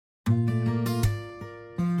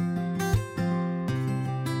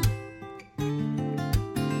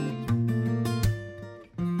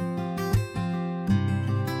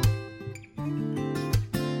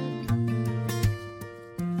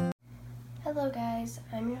Hello guys,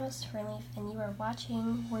 I'm your host Fernleaf, and you are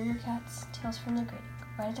watching Warrior Cats Tales from the Great.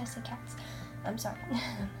 Why did I say cats? I'm sorry.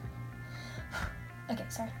 Okay,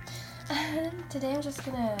 sorry. Today I'm just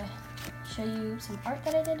gonna show you some art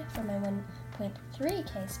that I did for my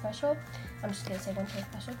 1.3K special. I'm just gonna say 1K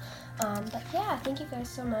special. But yeah, thank you guys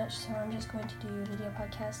so much. So I'm just going to do a video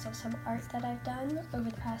podcast of some art that I've done over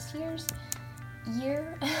the past year.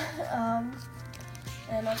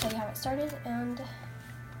 And I'll tell you how it started, and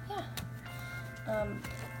yeah.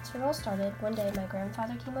 So it all started one day. My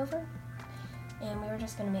grandfather came over, and we were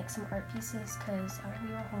just gonna make some art pieces because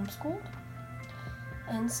we were homeschooled.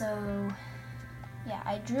 And so, yeah,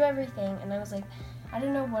 I drew everything, and I was like, I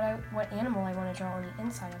don't know what animal I want to draw on the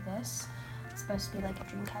inside of this. It's supposed to be like a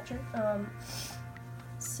dream catcher.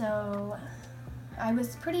 So I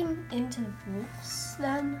was pretty into wolves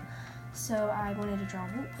then, so I wanted to draw a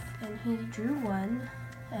wolf, and he drew one,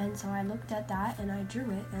 and so I looked at that and I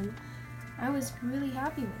drew it, and I was really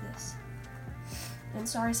happy with this. And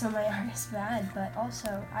sorry some of my art is bad, but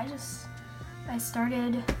also I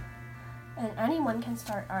started, and anyone can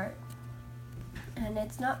start art, and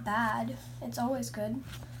it's not bad, it's always good,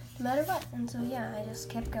 no matter what. And so yeah, I just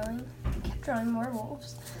kept going, kept drawing more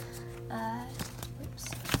wolves. Oops.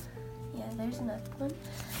 Yeah, there's another one.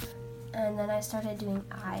 And then I started doing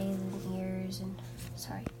eyes and ears, and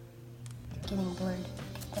sorry, getting blurred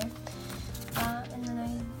there. And then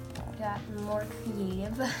I got more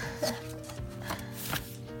creative.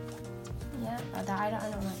 Yeah, I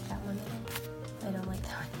don't like that one either. I don't like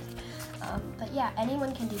that one either. But yeah,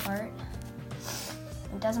 anyone can do art.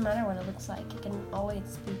 It doesn't matter what it looks like. It can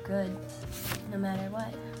always be good, no matter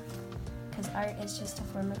what. Because art is just a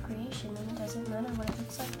form of creation, and it doesn't matter what it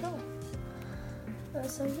looks like at all.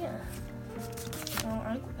 So yeah.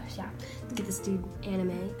 Look at this dude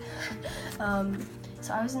anime.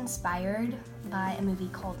 So I was inspired by a movie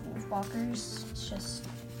called Wolfwalkers. It's just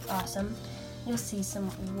awesome. You'll see some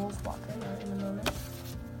Wolfwalker art in a moment.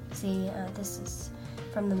 See, this is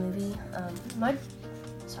from the movie.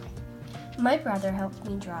 My brother helped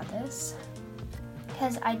me draw this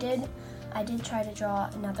because I did try to draw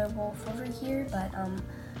another wolf over here, but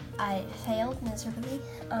I failed miserably.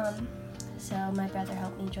 So my brother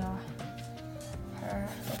helped me draw her.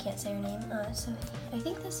 I can't say her name. So I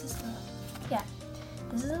think this is the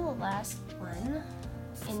last one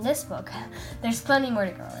in this book. There's plenty more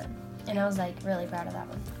to go on, and I was like really proud of that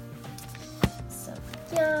one. So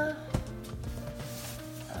yeah.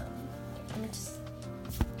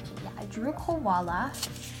 I drew a koala. I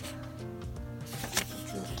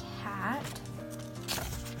drew a cat.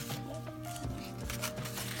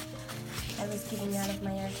 I was getting out of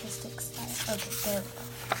my artistic style. Okay, there we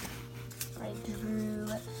go. I drew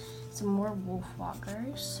some more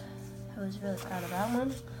Wolfwalkers. I was really proud of that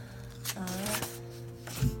one.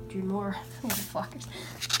 Drew more Wolfwalkers.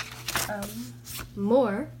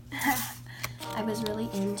 More. I was really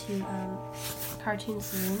into cartoon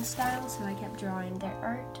saloon style, so I kept drawing their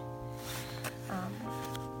art.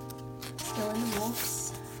 Still in the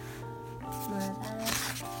wolves. More of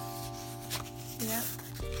that. Yep.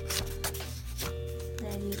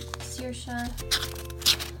 Then I do Saoirse.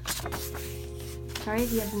 Sorry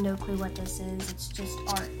if you have no clue what this is. It's just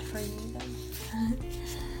art for you then.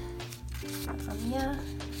 Yeah.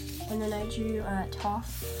 And then I drew Toph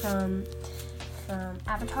from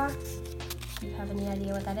Avatar. Do you have any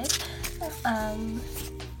idea what that is?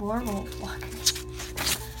 More Wolfwalkers.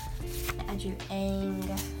 I drew Aang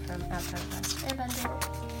from Avatar: The Last Airbender.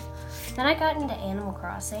 Then I got into Animal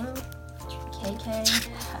Crossing. KK.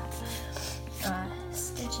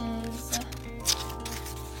 Stitches.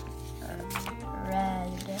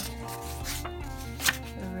 Red.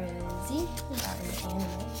 Rosie. Got into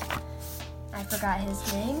anime. I forgot his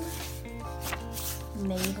name.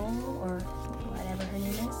 Mabel, or whatever her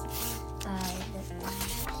name is.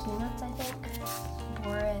 Peanuts, I think.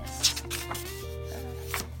 Boris.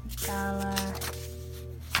 Gala.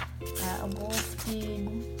 A wolf dude.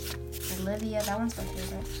 Olivia, that one's my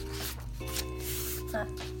favorite.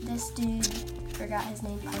 This dude, forgot his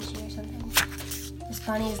name, Punchy or something. This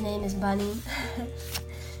bunny's name is Bunny.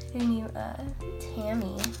 Who knew?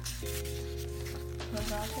 Tammy.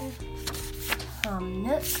 Tom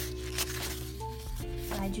Nook.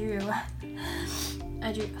 I drew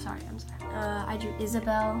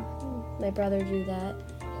Isabel. My brother drew that.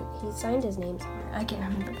 He signed his name somewhere. I can't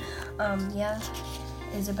remember. Yeah.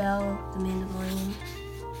 Isabel, the Mandalorian.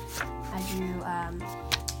 I drew a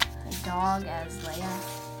dog as Leia.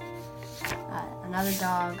 Another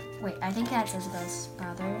dog. Wait, I think that's Isabel's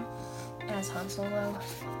brother as Han Solo.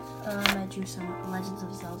 I drew some Legends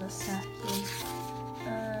of Zelda stuff.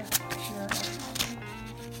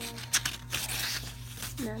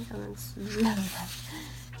 No, someone's really bad.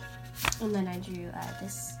 And then I drew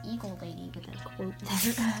this eagle lady with a quote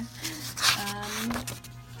there.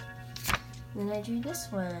 Then I drew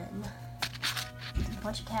this one. A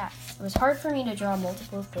bunch of cats. It was hard for me to draw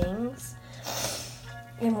multiple things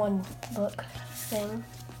in one book thing.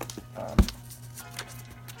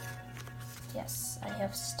 Yes, I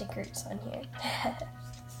have stickers on here.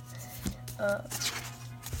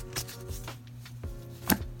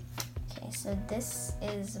 Okay, so this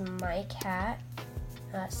is my cat,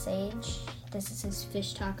 Sage. This is his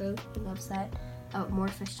fish taco. He loves that. Oh, more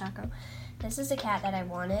fish taco. This is a cat that I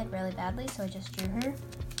wanted really badly, so I just drew her.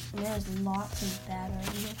 And there's lots of bad right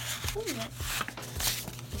here. Ooh, yeah.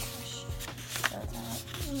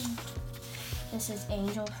 This is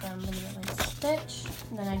Angel from Lilo and Stitch.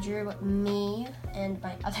 And then I drew me and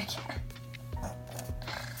my other cat.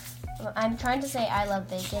 I'm trying to say I love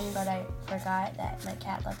bacon, but I forgot that my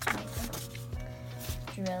cat loves bacon.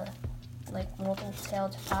 Drew a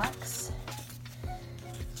multi-tailed fox.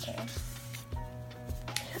 Okay.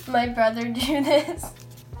 My brother drew this.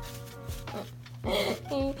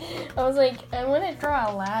 I was like, I want to draw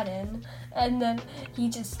Aladdin, and then he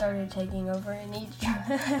just started taking over, and he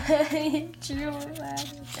drew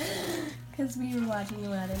Aladdin because we were watching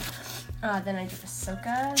Aladdin. Then I drew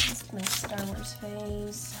Ahsoka. This is my Star Wars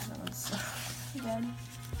phase. That one's so good.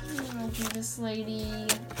 I drew this lady.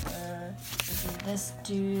 I drew this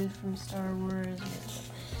dude from Star Wars.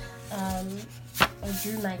 I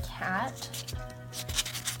drew my cat.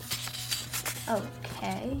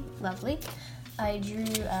 Okay, lovely. I drew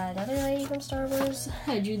another lady from Star Wars.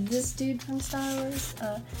 I drew this dude from Star Wars.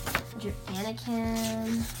 I drew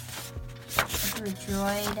Anakin. I drew a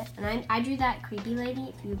droid. And I drew that creepy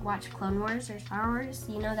lady. If you watch Clone Wars or Star Wars,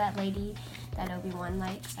 you know that lady that Obi-Wan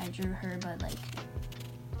likes. I drew her, but like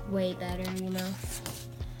way better, you know.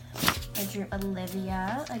 I drew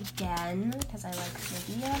Olivia again, because I like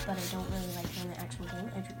Olivia, but I don't really like her in the actual game.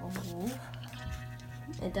 I drew a wolf.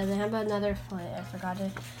 It doesn't have another foot. I forgot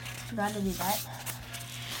to do that.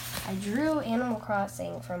 I drew Animal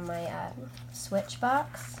Crossing from my Switch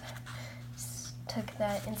box. Just took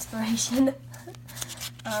that inspiration.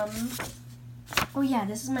 Oh yeah,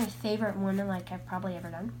 this is my favorite one like I've probably ever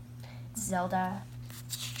done. Zelda.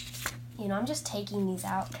 You know, I'm just taking these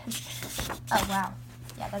out because, oh wow.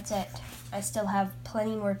 Yeah, that's it. I still have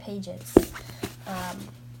plenty more pages.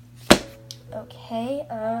 Okay,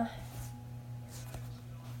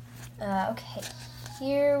 okay,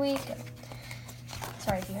 here we go.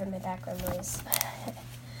 Sorry if you heard my background noise.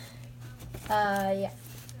 Yeah.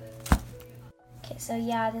 Okay, so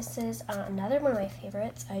yeah, this is another one of my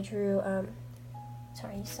favorites. I drew,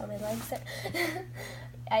 sorry, you saw my legs there.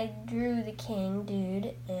 I drew the King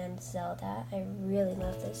Dude and Zelda. I really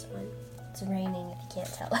love this one. It's raining if you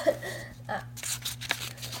can't tell.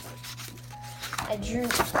 I drew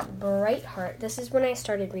Brightheart. This is when I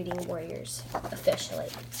started reading Warriors, officially.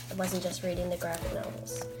 I wasn't just reading the graphic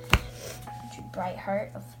novels. I drew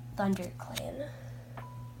Brightheart of ThunderClan.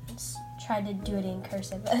 Just tried to do it in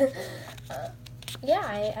cursive. Yeah,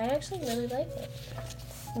 I actually really like it.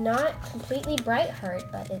 Not completely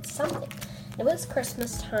Brightheart, but it's something. It was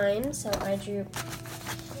Christmas time, so I drew,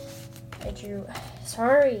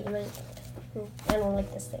 sorry, I don't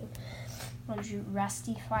like this thing. I drew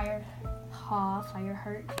Rusty Fireheart,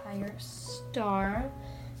 Firestar,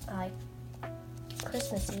 like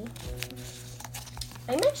Christmassy.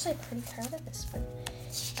 I'm actually pretty proud of this one.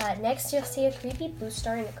 Next, you'll see a creepy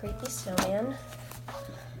Boostar and a creepy snowman.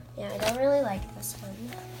 Yeah, I don't really like this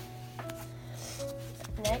one.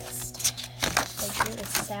 Next, I drew a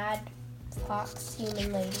sad fox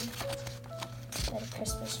human lady at a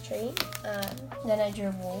Christmas tree. Then I drew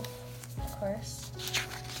a wolf, of course.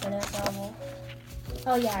 Then I draw a wolf.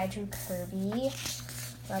 Oh yeah, I drew Kirby.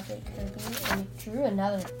 Lovely Kirby. And I drew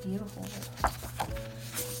another beautiful wolf.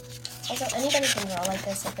 Also, anybody can draw like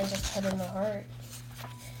this if they just put in the heart.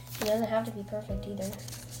 It doesn't have to be perfect either.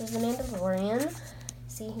 This is the Mandalorian.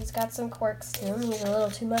 See, he's got some quirks to him. He's a little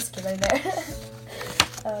too muscular there.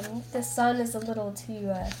 The sun is a little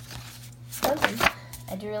too something.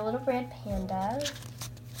 I drew a little red panda.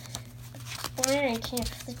 I can't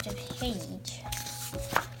flip the page.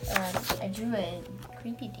 I drew a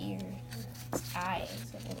creepy deer. Its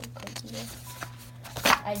eyes are a little creepy.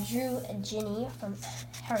 I drew a Ginny from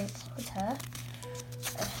Harry Potter.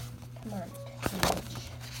 Come on, page.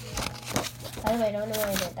 By the way, I don't know why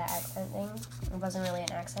I did that accent thing. It wasn't really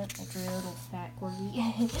an accent. I drew a little fat corgi.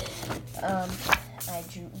 I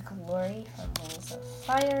drew Glory from Wings of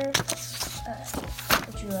Fire.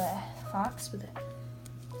 I drew a fox with a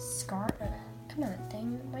scar. Come on,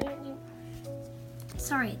 thing. Why aren't you?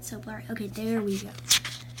 Sorry, it's so blurry. Okay, there we go.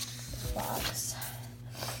 box.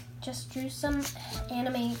 Just drew some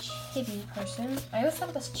anime chibi person. I always thought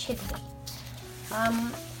it was chibi.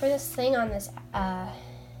 For this thing on this,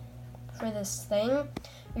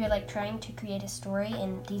 we were like trying to create a story,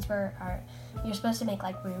 and these you're supposed to make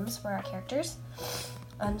like rooms for our characters.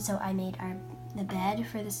 So I made the bed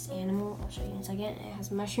for this animal. I'll show you in a second. It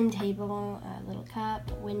has a mushroom table, a little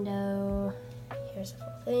cup, window. Here's the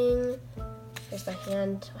whole thing. Here's my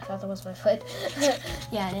hand. I thought that was my foot.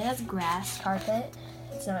 Yeah, and it has grass carpet.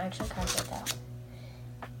 It's not actually carpet though.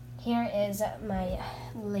 Here is my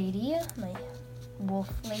lady, my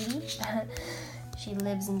wolf lady. She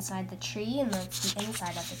lives inside the tree, and that's the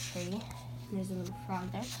inside of the tree. And there's a little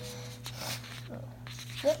frog there.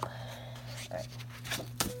 Yep. Alright.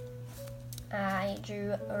 I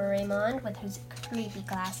drew Raymond with his creepy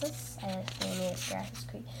glasses. I made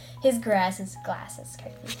his glasses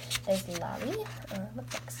creepy. There's Lolly.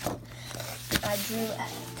 What next? I drew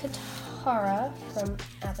Katara from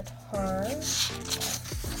Avatar.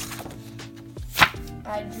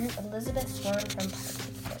 I drew Elizabeth Swan from Pirates of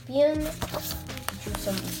the Caribbean. I drew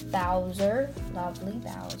some Bowser, lovely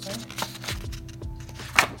Bowser.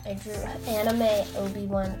 I drew anime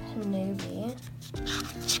Obi-Wan Kenobi.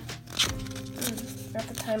 At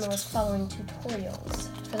the time I was following tutorials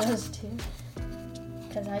for those two,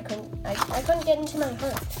 because I couldn't get into my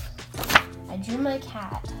heart. I drew my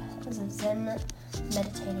cat. It was a Zen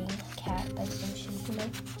meditating cat by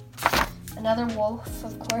Yoshihime. Another wolf,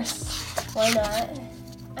 of course. Why not?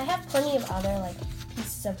 I have plenty of other like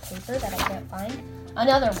pieces of paper that I can't find.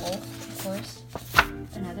 Another wolf, of course.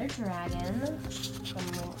 Another dragon from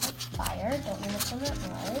Ring of Fire. Don't know which one that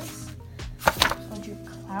was. I drew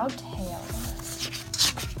Cloudtail.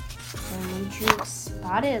 And we drew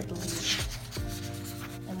Spotted Leaf.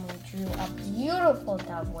 And we drew a beautiful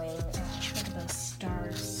dove wing. Look at those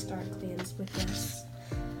star clans with this.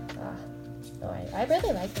 I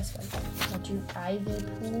really like this one. I drew Ivy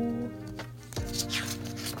Pool.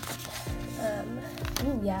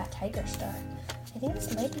 Ooh, yeah, Tiger Star. I think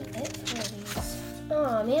this might be it for these.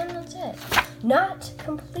 Oh man, that's it. Not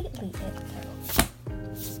completely it though.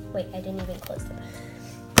 Wait, I didn't even close them.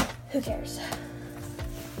 Who cares?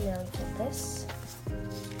 Now we do this.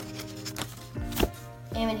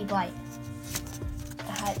 Amity Blight.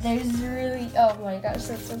 There's really, oh my gosh,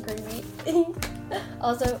 that's so creepy.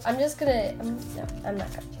 Also, I'm not gonna.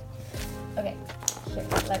 Okay, here,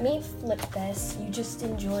 let me flip this. You just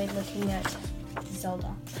enjoyed looking at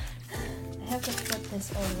Zelda. I have to flip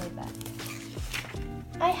this all the way back.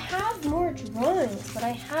 I have more drawings, but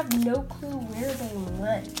I have no clue where they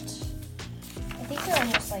went. I think they're on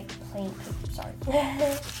just like plain paper, sorry. I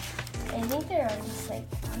think they're on just like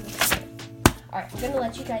Alright, I'm gonna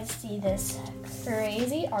let you guys see this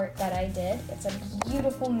crazy art that I did. It's a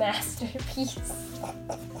beautiful masterpiece.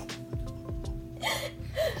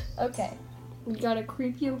 Okay, we got a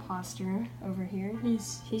creepy imposter over here.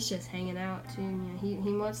 He's just hanging out too. Yeah,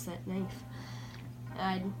 he wants that knife.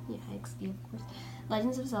 Yeah, XP of course.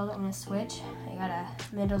 Legends of Zelda on a Switch. I got a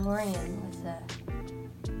Mandalorian with the,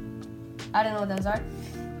 I don't know what those are.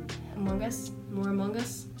 Among Us, more Among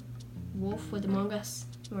Us. Wolf with Among Us,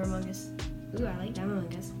 more Among Us. Ooh, I like that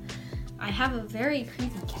Among Us. I have a very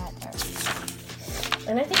creepy cat there.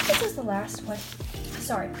 And I think this is the last one.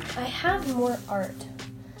 Sorry, I have more art.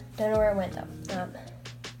 Don't know where it went though.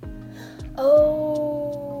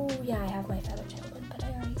 Oh, yeah, I have my feather tail one, but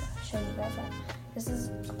I already showed you guys that. This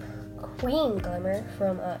is Queen Glimmer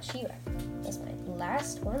from She-Ra. That's my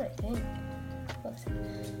last one, I think.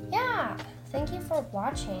 Yeah, thank you for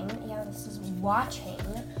watching. Yeah, this is watching.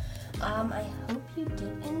 I hope you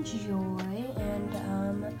did enjoy, and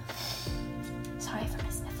sorry for my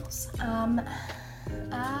sniffles.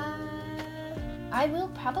 I will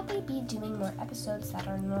probably be doing more episodes that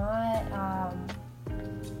are not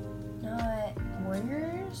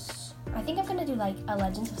Warriors. I think I'm gonna do like a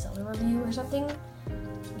Legends of Zelda review or something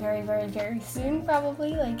very, very, very soon,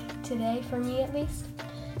 probably like today for me at least.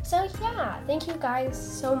 So yeah, thank you guys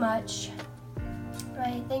so much.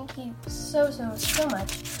 I thank you so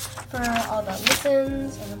much for all the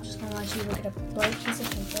listens, and I'm just gonna let you look at a blank piece of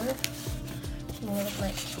paper. I'm gonna look at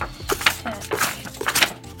my cat.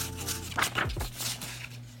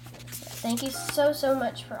 Thank you so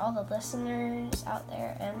much for all the listeners out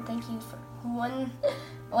there, and thank you for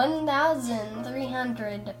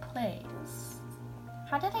 1,300 plays.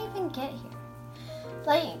 How did I even get here?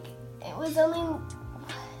 Like, it was only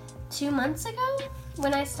 2 months ago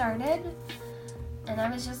when I started, and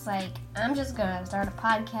I was just like, I'm just gonna start a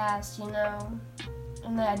podcast, you know?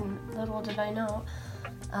 And then, little did I know,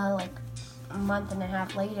 like a month and a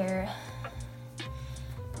half later,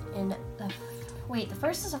 in the Wait, the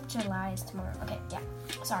 1st of July is tomorrow. Okay, yeah.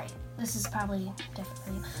 Sorry, this is probably different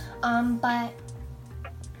for you. But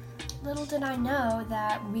little did I know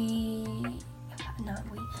that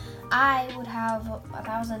I would have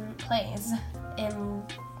 1,000 plays in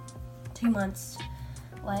 2 months.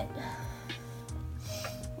 What?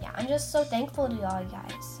 Yeah, I'm just so thankful to all you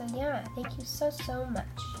guys. So yeah, thank you so much.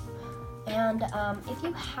 And if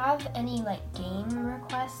you have any like game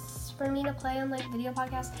requests for me to play on like video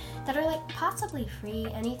podcasts that are like possibly free,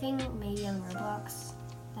 anything maybe on Roblox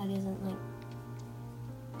that isn't like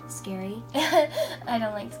scary. I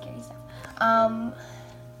don't like scary stuff.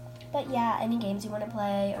 But yeah, any games you want to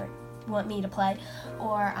play or want me to play,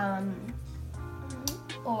 or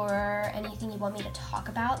anything you want me to talk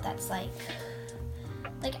about that's like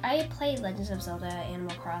I play Legends of Zelda,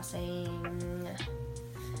 Animal Crossing.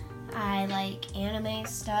 I like anime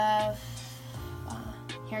stuff,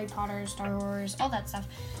 Harry Potter, Star Wars, all that stuff.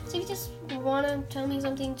 So if you just want to tell me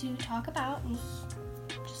something to talk about,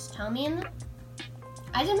 just tell me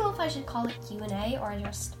I don't know if I should call it Q&A or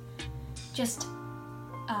just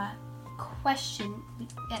question.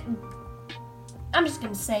 I'm just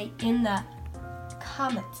going to say in the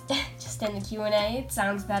comments, just in the Q&A. It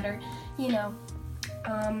sounds better, you know.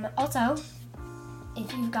 Also,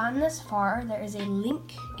 if you've gotten this far, there is a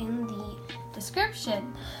link in the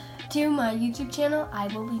description to my YouTube channel. I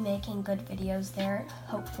will be making good videos there,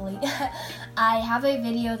 hopefully. I have a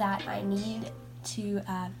video that I need to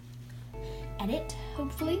edit,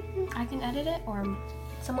 hopefully. I can edit it, or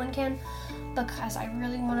someone can, because I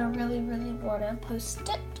really want to post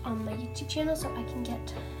it on my YouTube channel so I can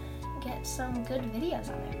get some good videos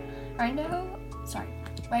on there.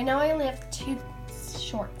 Right now I only have 2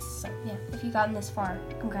 shorts, so yeah, if you've gotten this far,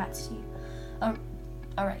 congrats to you.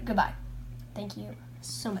 Alright, goodbye. Thank you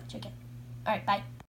so much again. Alright, bye.